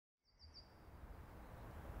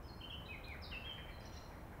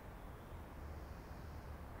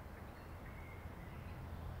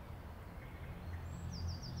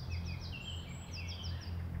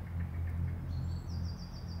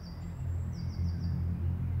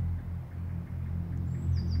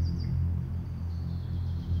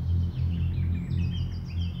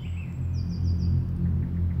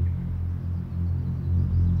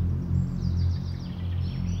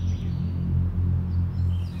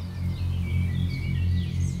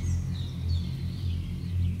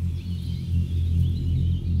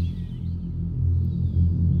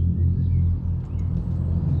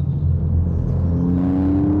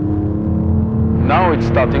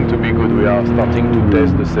starting to be good. We are starting to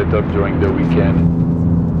test the setup during the weekend.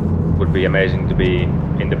 It would be amazing to be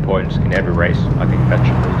in the points in every race. I think that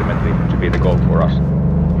should ultimately to be the goal for us.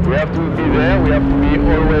 We have to be there, we have to be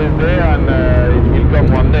always there, and it will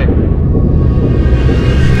come one day.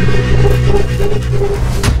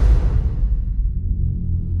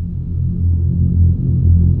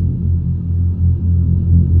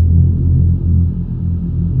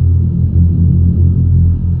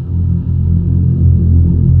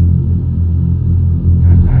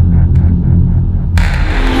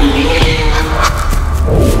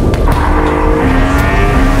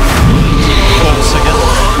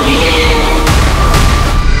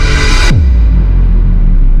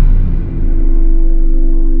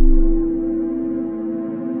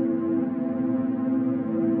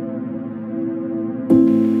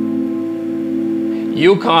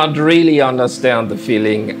 You can't really understand the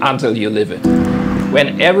feeling until you live it.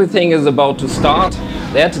 When everything is about to start,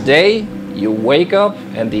 that day you wake up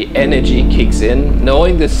and the energy kicks in,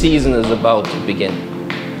 knowing the season is about to begin.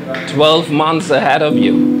 12 months ahead of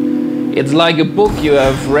you. It's like a book you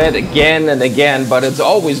have read again and again, but it's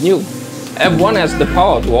always new. F1 has the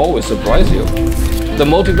power to always surprise you. The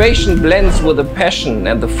motivation blends with the passion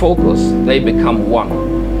and the focus, they become one.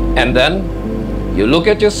 And then you look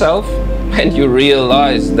at yourself and you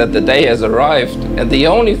realize that the day has arrived and the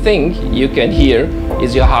only thing you can hear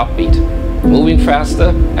is your heartbeat, moving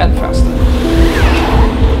faster and faster.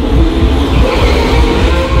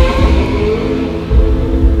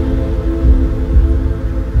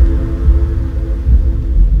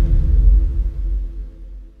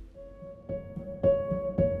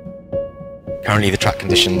 Currently the track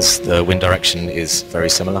conditions, the wind direction is very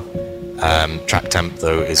similar. Track temp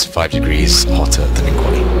though is 5 degrees hotter than in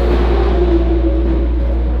quali.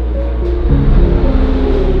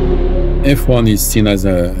 F1 is seen as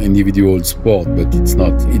an individual sport, but it's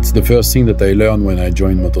not. It's the first thing that I learned when I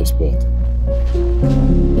joined motorsport.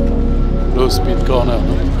 Low speed corner.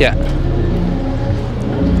 Yeah.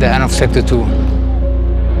 The end of sector 2.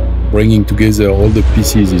 Bringing together all the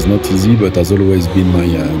pieces is not easy, but has always been my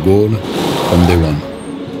goal from day one.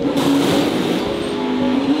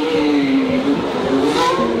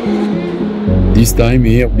 This time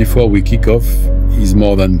here, before we kick off, is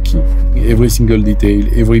more than key. Every single detail,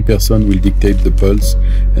 every person will dictate the pulse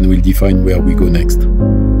and will define where we go next.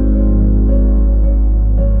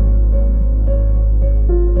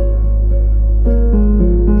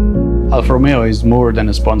 Alfa Romeo is more than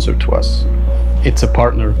a sponsor to us. It's a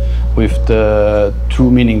partner with the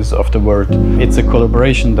true meanings of the word. It's a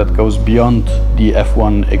collaboration that goes beyond the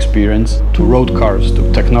F1 experience to road cars,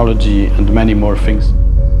 to technology and many more things.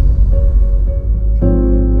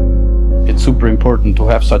 It's super important to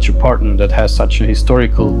have such a partner that has such a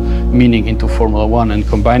historical meaning into Formula One, and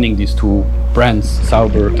combining these two brands,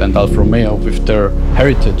 Sauber and Alfa Romeo, with their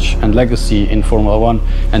heritage and legacy in Formula One,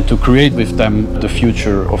 and to create with them the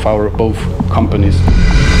future of our both companies.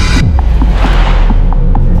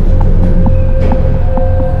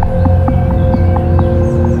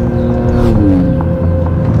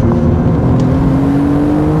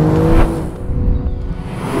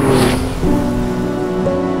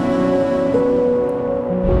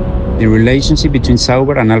 The relationship between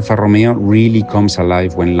Sauber and Alfa Romeo really comes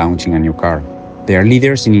alive when launching a new car. They are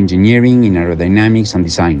leaders in engineering, in aerodynamics and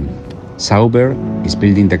design. Sauber is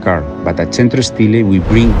building the car, but at Centro Stile we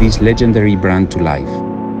bring this legendary brand to life.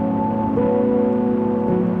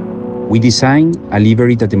 We design a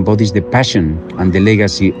livery that embodies the passion and the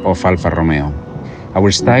legacy of Alfa Romeo. Our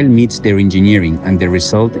style meets their engineering and the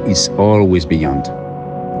result is always beyond.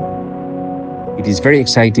 It is very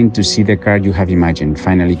exciting to see the car you have imagined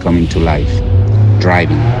finally coming to life,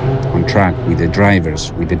 driving, on track with the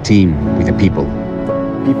drivers, with the team, with the people.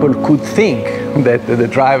 People could think that the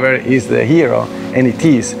driver is the hero, and it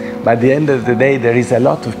is. But at the end of the day, there is a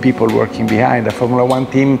lot of people working behind. The Formula One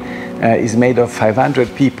team is made of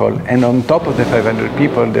 500 people, and on top of the 500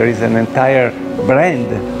 people, there is an entire brand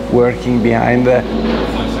working behind.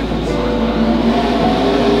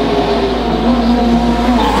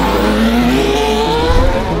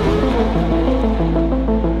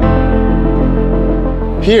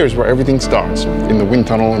 Here's where everything starts, in the wind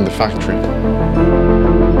tunnel in the factory.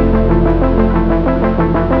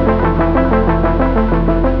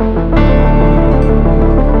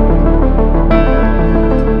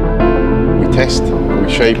 We test, we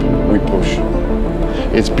shape, we push.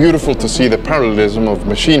 It's beautiful to see the parallelism of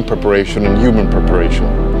machine preparation and human preparation,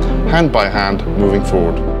 hand by hand moving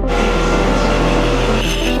forward.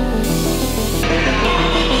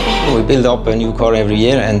 We build up a new car every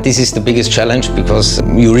year, and this is the biggest challenge because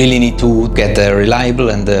you really need to get a reliable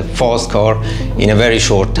and a fast car in a very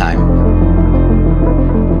short time.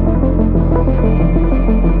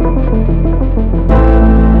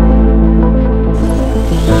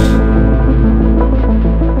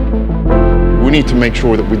 We need to make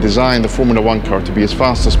sure that we design the Formula One car to be as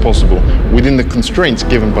fast as possible within the constraints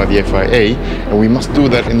given by the FIA, and we must do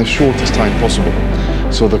that in the shortest time possible.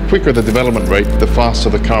 So the quicker the development rate, the faster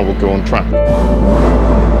the car will go on track.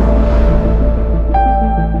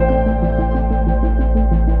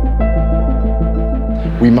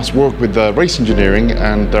 We must work with the race engineering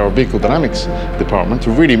and our vehicle dynamics department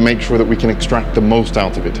to really make sure that we can extract the most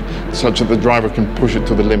out of it, such that the driver can push it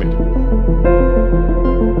to the limit.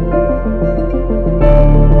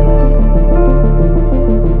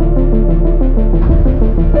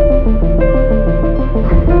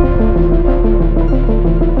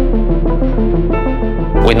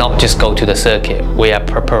 We not just go to the circuit, we have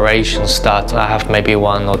preparation start. I have maybe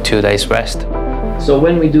 1 or 2 days rest. So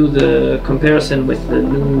when we do the comparison with the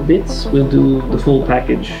new bits, we'll do the full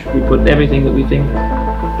package. We put everything that we think,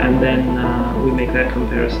 and then we make that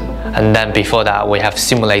comparison. And then before that, we have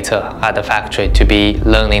simulator at the factory to be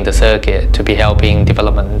learning the circuit, to be helping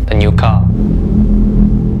development the new car.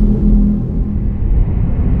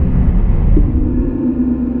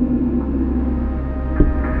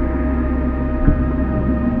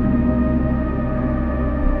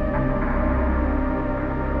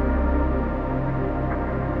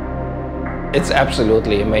 It's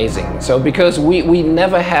absolutely amazing. So because we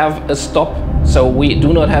never have a stop, so we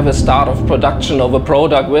do not have a start of production of a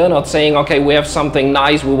product. We're not saying, okay, we have something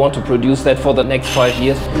nice, we want to produce that for the next 5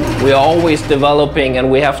 years. We are always developing,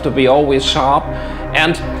 and we have to be always sharp.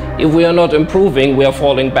 And if we are not improving, we are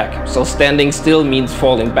falling back. So standing still means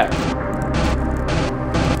falling back.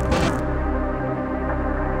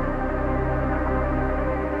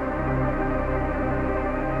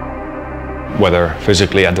 Whether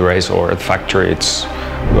physically at the race or at the factory,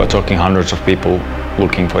 we are talking hundreds of people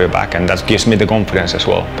looking for your back, and that gives me the confidence as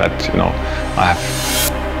well that, you know, I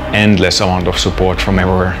have endless amount of support from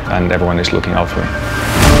everywhere and everyone is looking out for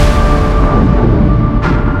me.